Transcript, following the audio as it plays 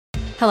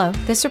Hello,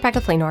 this is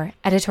Rebecca Flanor,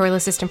 editorial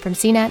assistant from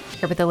CNET,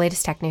 here with the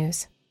latest tech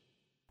news.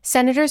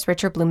 Senators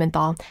Richard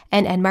Blumenthal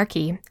and Ed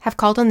Markey have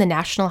called on the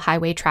National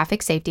Highway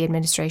Traffic Safety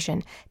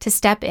Administration to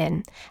step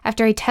in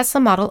after a Tesla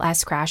Model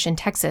S crash in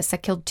Texas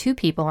that killed 2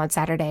 people on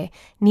Saturday,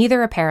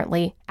 neither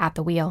apparently at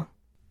the wheel.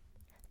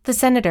 The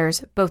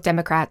senators, both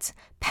Democrats,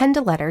 penned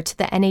a letter to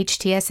the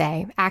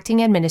NHTSA acting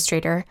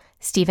administrator,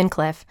 Stephen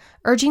Cliff,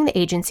 urging the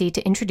agency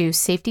to introduce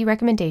safety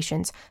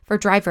recommendations for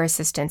driver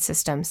assistance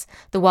systems,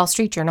 the Wall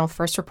Street Journal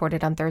first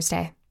reported on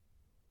Thursday.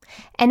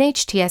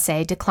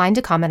 NHTSA declined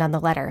to comment on the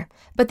letter,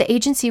 but the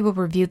agency will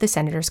review the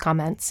senators'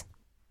 comments.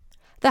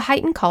 The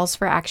heightened calls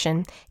for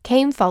action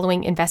came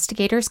following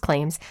investigators'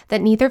 claims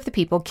that neither of the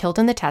people killed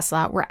in the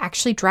Tesla were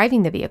actually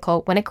driving the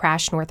vehicle when it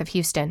crashed north of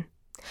Houston.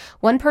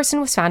 One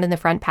person was found in the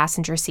front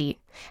passenger seat,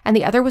 and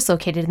the other was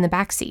located in the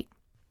back seat.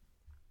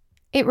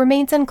 It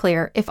remains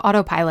unclear if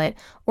Autopilot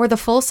or the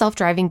full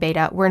self-driving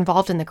beta were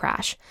involved in the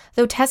crash,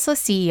 though Tesla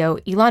CEO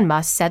Elon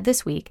Musk said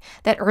this week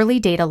that early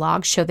data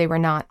logs show they were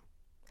not.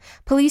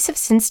 Police have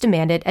since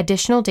demanded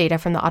additional data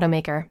from the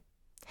automaker.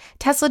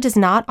 Tesla does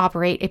not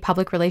operate a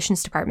public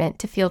relations department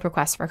to field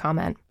requests for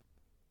comment.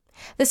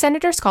 The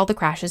senators called the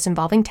crashes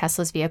involving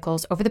Tesla's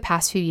vehicles over the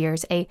past few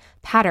years a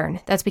pattern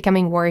that's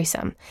becoming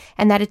worrisome,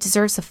 and that it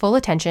deserves the full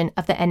attention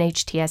of the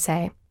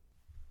NHTSA.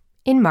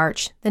 In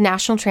March, the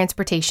National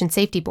Transportation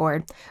Safety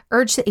Board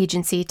urged the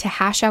agency to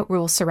hash out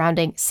rules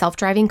surrounding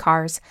self-driving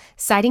cars,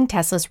 citing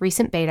Tesla's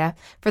recent beta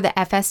for the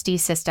FSD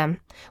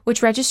system,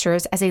 which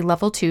registers as a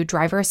Level 2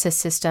 driver assist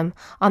system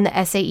on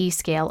the SAE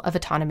scale of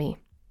autonomy.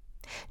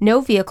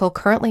 No vehicle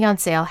currently on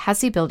sale has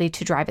the ability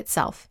to drive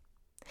itself.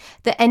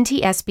 The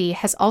NTSB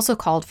has also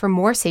called for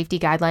more safety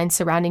guidelines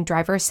surrounding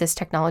driver assist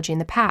technology in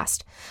the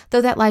past, though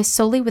that lies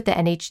solely with the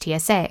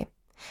NHTSA.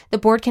 The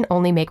board can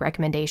only make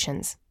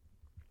recommendations.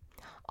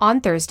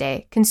 On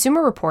Thursday,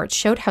 Consumer Reports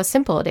showed how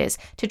simple it is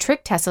to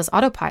trick Tesla's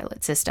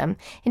autopilot system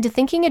into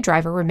thinking a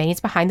driver remains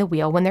behind the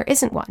wheel when there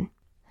isn't one.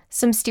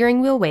 Some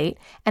steering wheel weight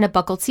and a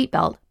buckled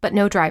seatbelt, but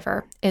no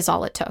driver, is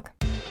all it took.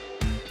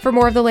 For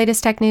more of the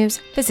latest tech news,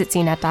 visit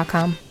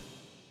cnet.com.